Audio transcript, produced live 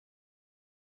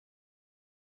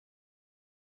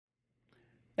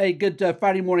Hey, good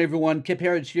Friday morning, everyone. Kip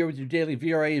Harris here with your daily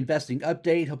VRA investing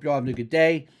update. Hope you're all having a good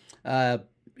day. Uh,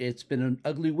 it's been an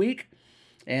ugly week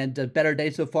and a better day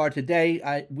so far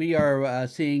today. We are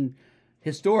seeing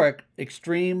historic,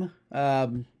 extreme,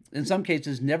 in some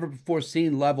cases, never before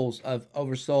seen levels of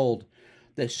oversold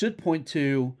that should point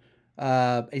to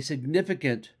a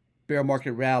significant bear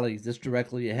market rally that's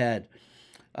directly ahead.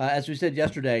 As we said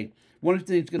yesterday, one of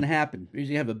the things going to happen is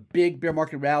you have a big bear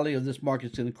market rally or this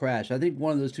market's going to crash. I think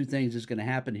one of those two things is going to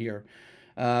happen here.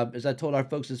 As I told our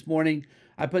folks this morning,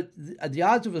 I put the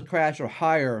odds of a crash are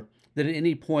higher than at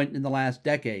any point in the last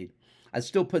decade. I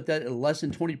still put that at less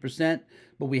than 20%,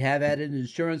 but we have added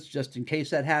insurance just in case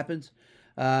that happens.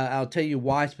 I'll tell you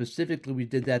why specifically we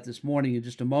did that this morning in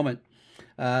just a moment.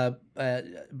 Uh, uh,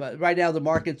 but right now the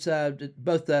markets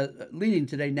both leading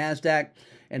today. Nasdaq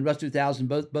and Russell 2000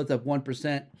 both up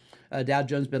 1%. Dow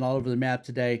Jones been all over the map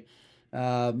today.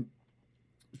 Um,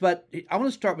 but I want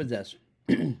to start with this.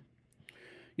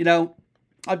 You know,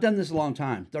 I've done this a long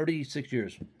time, 36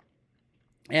 years,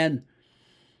 and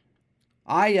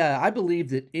I believe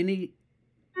that any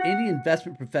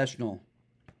investment professional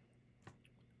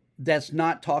that's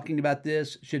not talking about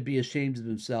this should be ashamed of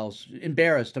themselves,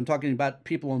 embarrassed. I'm talking about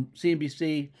people on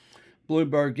CNBC,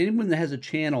 Bloomberg, anyone that has a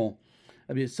channel.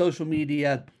 I mean, social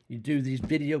media, you do these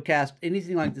video casts,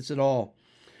 anything like this at all,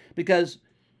 because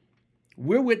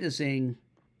we're witnessing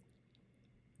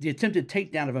the attempted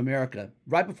takedown of America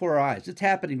right before our eyes. It's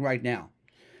happening right now.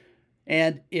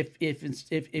 And if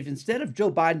instead of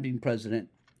Joe Biden being president,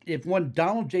 if one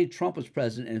Donald J. Trump was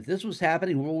president, and if this was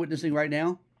happening, we're witnessing right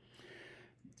now,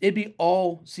 it'd be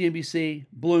all CNBC,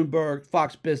 Bloomberg,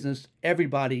 Fox Business,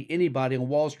 everybody, anybody on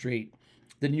Wall Street,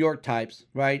 the New York types,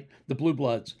 right? The blue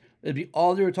bloods. It'd be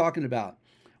all they were talking about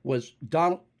was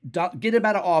get him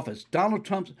out of office. Donald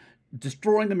Trump's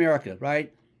destroying America,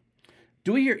 right?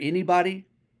 Do we hear anybody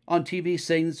on TV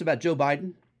saying this about Joe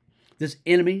Biden, this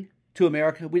enemy to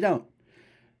America? We don't.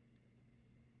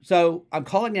 So I'm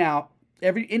calling out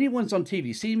anyone's on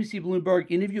TV, CNBC, Bloomberg,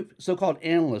 any of you so-called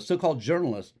analysts, so-called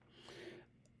journalists.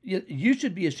 You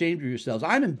should be ashamed of yourselves.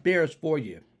 I'm embarrassed for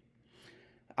you.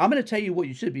 I'm going to tell you what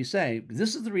you should be saying.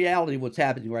 This is the reality of what's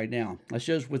happening right now. I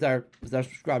showed with our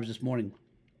subscribers this morning.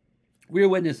 We are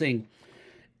witnessing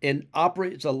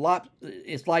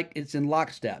it's like it's in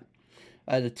lockstep.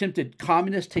 An attempted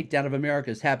communist takedown of America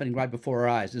is happening right before our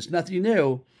eyes. It's nothing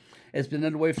new. It's been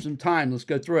underway for some time. Let's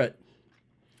go through it.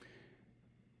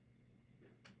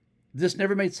 This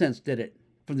never made sense, did it?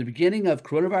 From the beginning of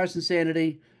coronavirus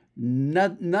insanity,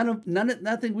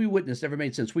 nothing we witnessed ever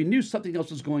made sense. We knew something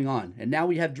else was going on, and now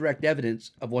we have direct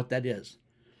evidence of what that is.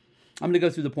 I'm going to go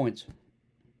through the points.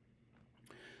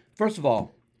 First of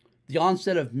all, the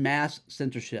onset of mass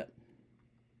censorship.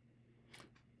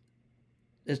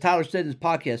 As Tyler said in his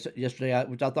podcast yesterday,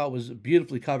 which I thought was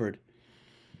beautifully covered,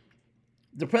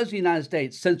 the President of the United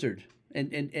States censored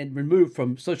and removed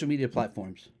from social media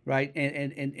platforms, right,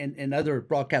 and other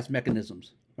broadcast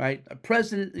mechanisms, right? A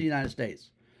President of the United States.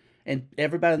 And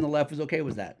everybody on the left was okay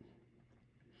with that.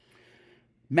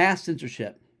 Mass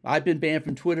censorship. I've been banned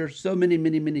from Twitter. So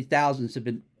many thousands have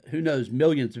been, who knows,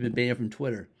 millions have been banned from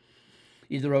Twitter,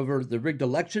 either over the rigged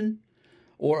election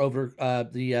or over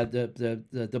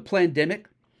the pandemic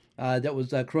that was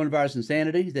coronavirus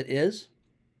insanity. That is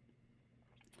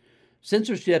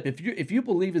censorship. If you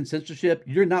believe in censorship,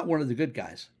 you're not one of the good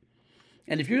guys.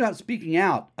 And if you're not speaking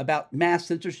out about mass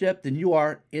censorship, then you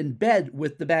are in bed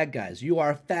with the bad guys. You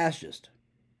are a fascist.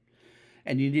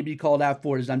 And you need to be called out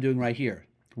for it, as I'm doing right here.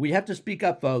 We have to speak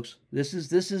up, folks. This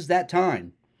is that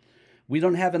time. We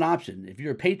don't have an option. If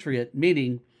you're a patriot,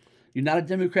 meaning you're not a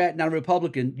Democrat, not a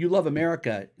Republican, you love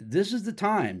America, this is the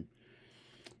time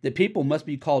that people must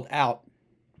be called out.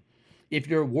 If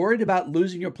you're worried about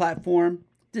losing your platform,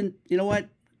 then you know what?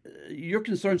 Your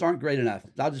concerns aren't great enough.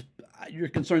 Your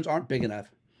concerns aren't big enough.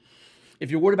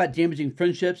 If you're worried about damaging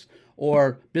friendships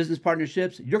or business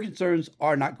partnerships, your concerns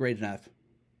are not great enough.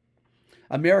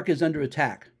 America is under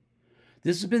attack.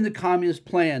 This has been the communist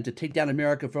plan to take down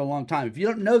America for a long time. If you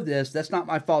don't know this, that's not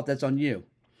my fault. That's on you.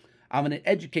 I'm going to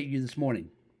educate you this morning.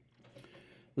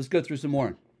 Let's go through some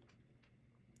more.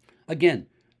 Again,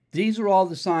 these are all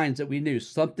the signs that we knew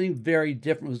something very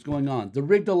different was going on. The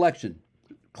rigged election,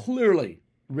 clearly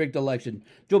rigged election.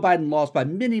 Joe Biden lost by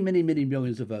many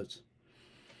millions of votes.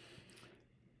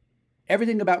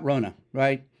 Everything about Rona,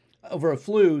 right? Over a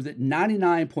flu that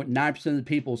 99.9% of the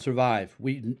people survive.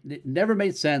 It never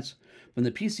made sense from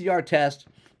the PCR test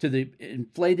to the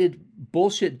inflated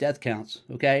bullshit death counts,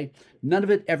 okay? None of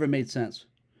it ever made sense.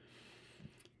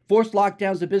 Forced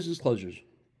lockdowns and business closures.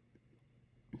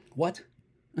 What?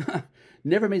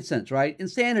 Never made sense, right?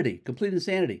 Insanity, complete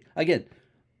insanity. Again,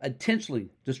 intentionally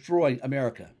destroying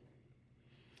America.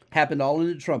 Happened all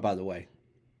under Trump, by the way.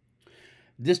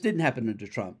 This didn't happen under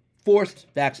Trump. Forced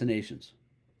vaccinations.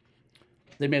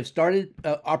 They may have started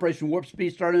Operation Warp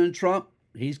Speed started under Trump.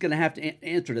 He's going to have to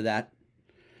answer to that.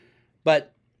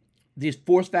 But these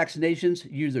forced vaccinations,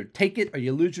 you either take it or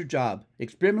you lose your job.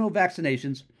 Experimental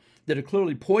vaccinations that are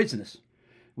clearly poisonous.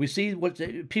 We see what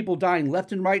people dying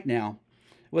left and right now.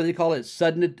 What do they call it?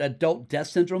 Sudden adult death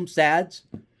syndrome, SADS,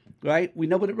 right? We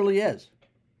know what it really is.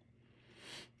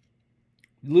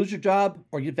 You lose your job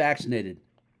or get vaccinated.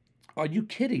 Are you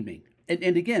kidding me?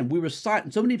 And again, we were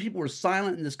silent. So many people were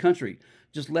silent in this country.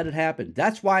 Just let it happen.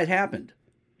 That's why it happened.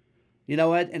 You know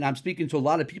what? And I'm speaking to a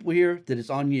lot of people here that it's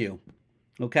on you.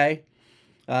 Okay?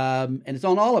 And it's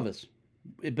on all of us.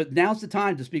 But now's the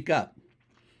time to speak up.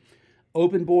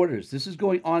 Open borders. This is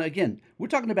going on. Again, we're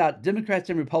talking about Democrats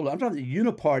and Republicans. I'm talking the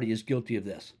Uniparty is guilty of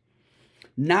this.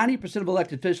 90% of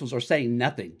elected officials are saying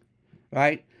nothing.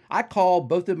 Right? I call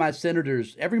both of my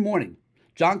senators every morning,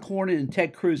 John Cornyn and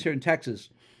Ted Cruz here in Texas.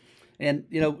 And,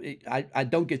 you know, I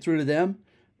don't get through to them.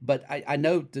 But I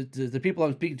know the people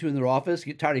I'm speaking to in their office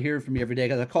get tired of hearing from me every day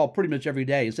because I call pretty much every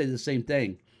day and say the same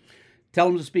thing. Tell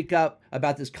them to speak up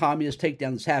about this communist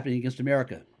takedown that's happening against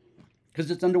America because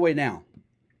it's underway now.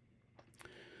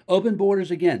 Open borders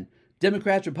again.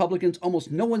 Democrats, Republicans,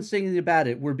 almost no one's saying anything about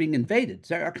it. We're being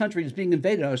invaded. Our country is being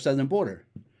invaded on our southern border.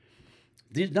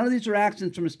 None of these are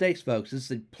accidents or mistakes, folks.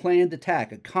 This is a planned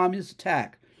attack, a communist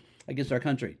attack against our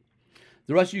country.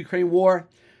 The Russia-Ukraine war,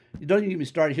 you don't even get me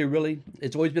started here, really.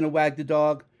 It's always been a wag the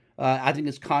dog. I think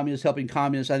it's communists helping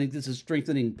communists. I think this is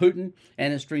strengthening Putin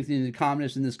and it's strengthening the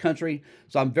communists in this country.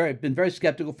 So I've been very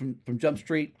skeptical from Jump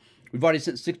Street. We've already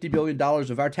sent $60 billion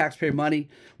of our taxpayer money.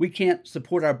 We can't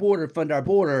support our border, fund our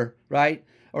border, right?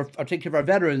 Or take care of our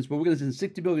veterans, but we're going to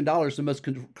send $60 billion to the most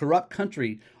corrupt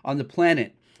country on the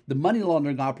planet. The money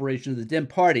laundering operation of the Dem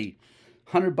Party.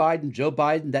 Hunter Biden, Joe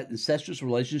Biden, that incestuous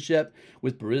relationship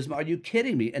with Burisma. Are you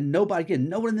kidding me? And nobody, again,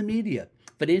 no one in the media,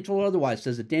 financial or otherwise,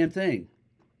 says a damn thing.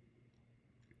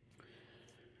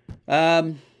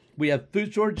 We have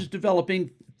food shortages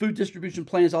developing, food distribution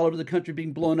plants all over the country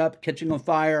being blown up, catching on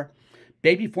fire,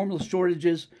 baby formula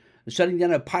shortages, shutting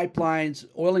down of pipelines,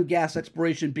 oil and gas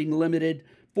exploration being limited,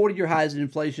 40-year highs in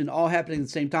inflation, all happening at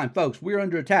the same time. Folks, we're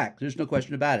under attack. There's no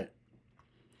question about it.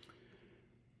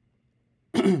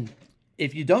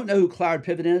 If you don't know who Cloward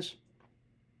Piven is,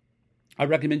 I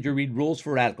recommend you read Rules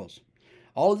for Radicals.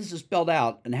 All of this is spelled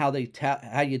out and how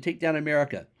you take down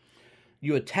America.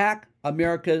 You attack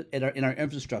America in our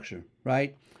infrastructure,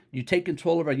 right? You take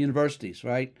control of our universities,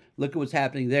 right? Look at what's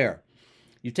happening there.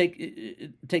 You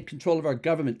take control of our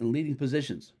government in leading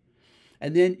positions.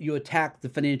 And then you attack the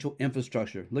financial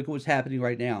infrastructure. Look at what's happening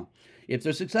right now. If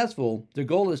they're successful, their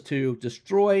goal is to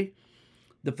destroy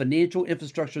the financial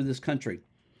infrastructure of this country.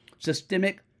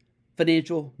 Systemic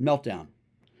financial meltdown.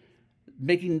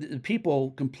 Making the people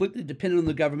completely dependent on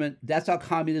the government. That's how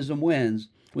communism wins,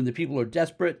 when the people are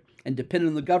desperate and dependent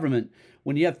on the government.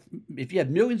 If you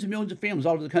have millions and millions of families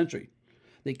all over the country,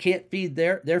 they can't feed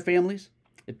their families.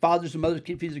 If fathers and mothers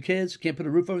can't feed their kids, can't put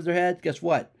a roof over their head, guess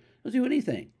what? They'll do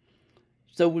anything.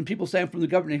 So when people say I'm from the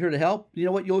government here to help, you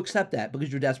know what? You'll accept that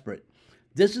because you're desperate.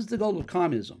 This is the goal of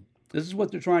communism. This is what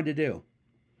they're trying to do.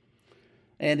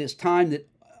 And it's time that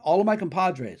all of my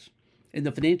compadres in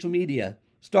the financial media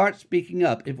start speaking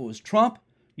up. If it was Trump,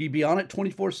 you'd be on it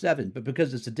 24/7. But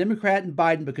because it's a Democrat and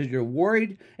Biden, because you're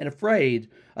worried and afraid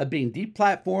of being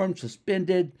deplatformed,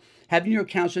 suspended, having your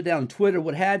account shut down on Twitter,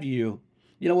 what have you,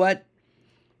 you know what?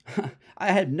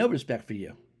 I have no respect for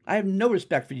you. I have no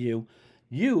respect for you.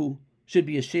 You should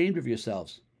be ashamed of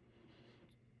yourselves.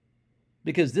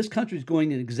 Because this country is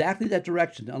going in exactly that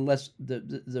direction unless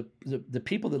the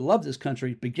people that love this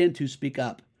country begin to speak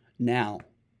up now.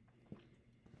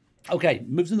 Okay,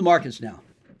 move to the markets now.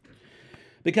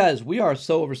 Because we are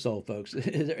so oversold, folks.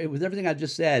 With everything I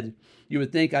just said, you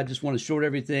would think I just want to short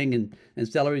everything and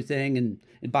sell everything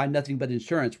and buy nothing but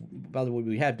insurance. By the way,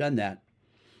 we have done that.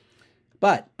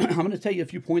 But I'm going to tell you a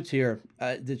few points here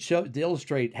that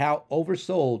illustrate how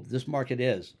oversold this market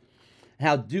is.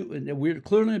 We're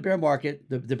clearly in a bear market.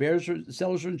 The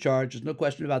sellers are in charge. There's no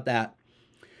question about that.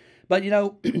 But,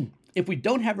 if we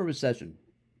don't have a recession,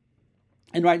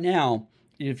 and right now,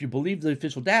 if you believe the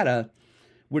official data,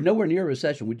 we're nowhere near a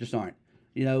recession. We just aren't.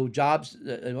 Jobs,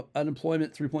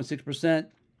 unemployment, 3.6%,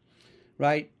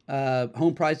 right?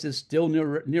 Home prices still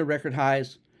near record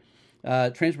highs.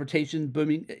 Transportation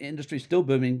booming, industry still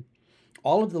booming.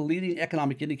 All of the leading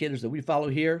economic indicators that we follow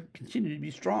here continue to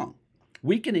be strong.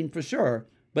 Weakening for sure,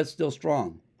 but still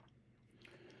strong.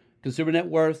 Consumer net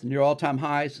worth near all-time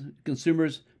highs.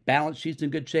 Consumers' balance sheets in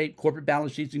good shape. Corporate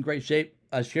balance sheets in great shape.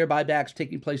 Share buybacks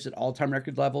taking place at all-time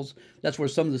record levels. That's where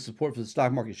some of the support for the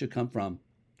stock market should come from.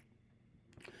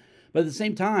 But at the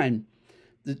same time,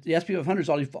 the S&P 500 has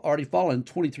already fallen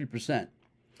 23%.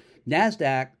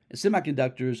 NASDAQ,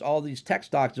 semiconductors, all these tech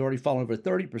stocks have already fallen over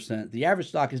 30%. The average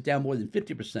stock is down more than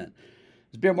 50%.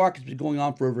 This bear market's been going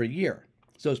on for over a year.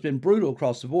 So it's been brutal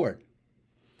across the board.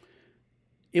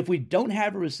 If we don't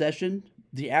have a recession,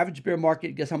 the average bear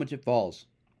market, guess how much it falls?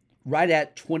 Right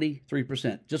at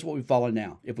 23%, just what we've fallen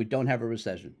now, if we don't have a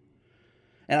recession.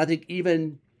 And I think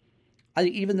even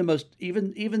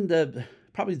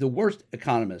probably the worst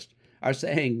economists are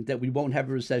saying that we won't have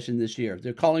a recession this year.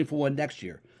 They're calling for one next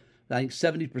year. I think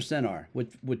 70% are,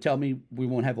 which would tell me we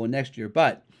won't have one next year.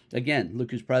 But again,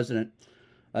 look who's president.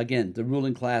 Again, the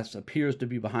ruling class appears to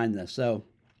be behind this.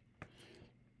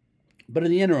 But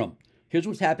in the interim, here's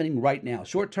what's happening right now.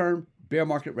 Short-term bear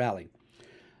market rally.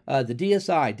 The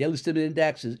DSI, Daily Sentiment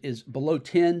Index, is below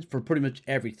 10 for pretty much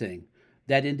everything.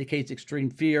 That indicates extreme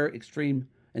fear,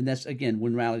 and that's, again,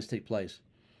 when rallies take place.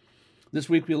 This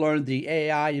week we learned the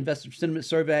AAI Investor Sentiment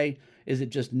Survey is at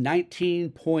just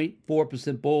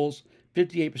 19.4% bulls,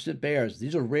 58% bears.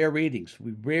 These are rare readings.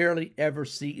 We rarely ever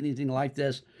see anything like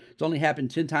this. It's only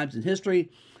happened 10 times in history.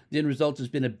 The end result has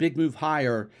been a big move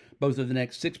higher, both over the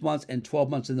next 6 months and 12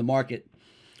 months in the market.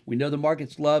 We know the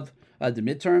markets love the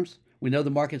midterms. We know the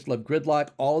markets love gridlock.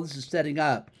 All of this is setting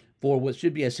up for what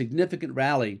should be a significant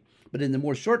rally. But in the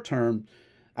more short term,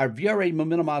 our VRA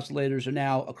momentum oscillators are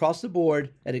now across the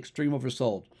board at extreme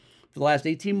oversold. For the last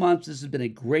 18 months, this has been a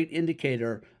great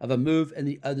indicator of a move in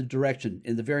the other direction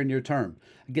in the very near term.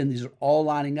 Again, these are all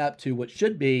lining up to what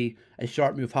should be a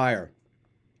sharp move higher.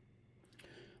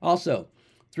 Also,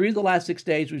 3 of the last 6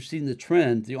 days, we've seen the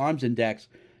trend, the ARMS index,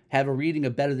 have a reading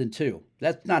of better than 2.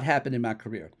 That's not happened in my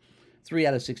career. 3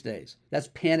 out of 6 days. That's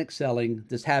panic selling.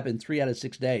 This happened 3 out of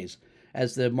 6 days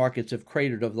as the markets have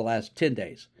cratered over the last 10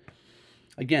 days.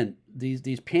 Again,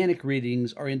 these panic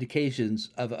readings are indications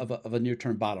of a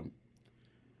near-term bottom.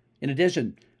 In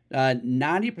addition,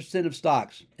 90% of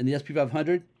stocks in the S&P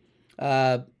 500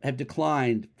 have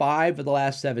declined 5 of the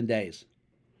last 7 days.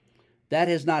 That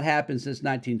has not happened since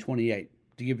 1928,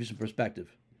 to give you some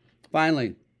perspective.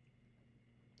 Finally,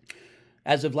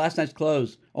 as of last night's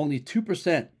close, only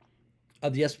 2%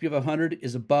 of the S&P 500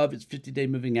 is above its 50-day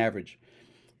moving average.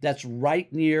 That's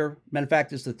right near, matter of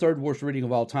fact, it's the third worst reading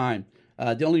of all time.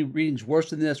 The only readings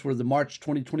worse than this were the March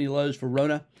 2020 lows for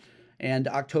Rona and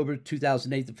October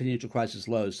 2008, the financial crisis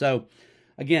lows. So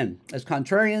again, as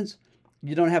contrarians,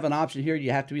 you don't have an option here.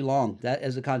 You have to be long. That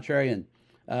as a contrarian,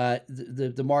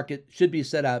 the market should be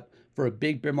set up for a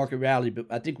big bear market rally, but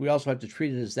I think we also have to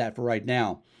treat it as that for right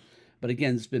now. But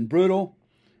again, it's been brutal.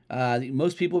 I think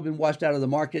most people have been washed out of the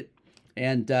market,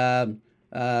 and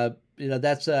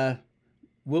that's it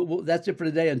for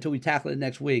today until we tackle it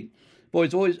next week.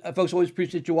 Folks, always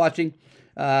appreciate you watching.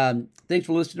 Thanks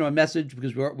for listening to my message,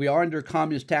 because we are under a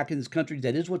communist attack in this country.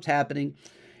 That is what's happening.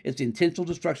 It's the intentional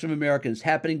destruction of America. It's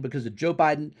happening because Joe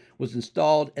Biden was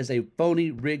installed as a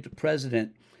phony, rigged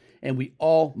president, and we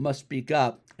all must speak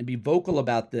up and be vocal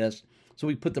about this so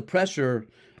we put the pressure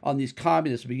on these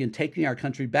communists to begin taking our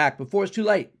country back before it's too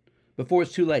late.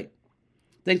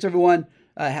 Thanks, everyone.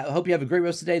 I hope you have a great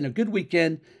rest of the day and a good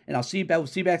weekend, and we'll see you back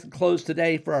at the close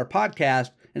today for our podcast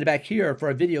and back here for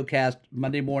our video cast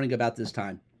Monday morning about this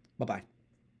time. Bye-bye.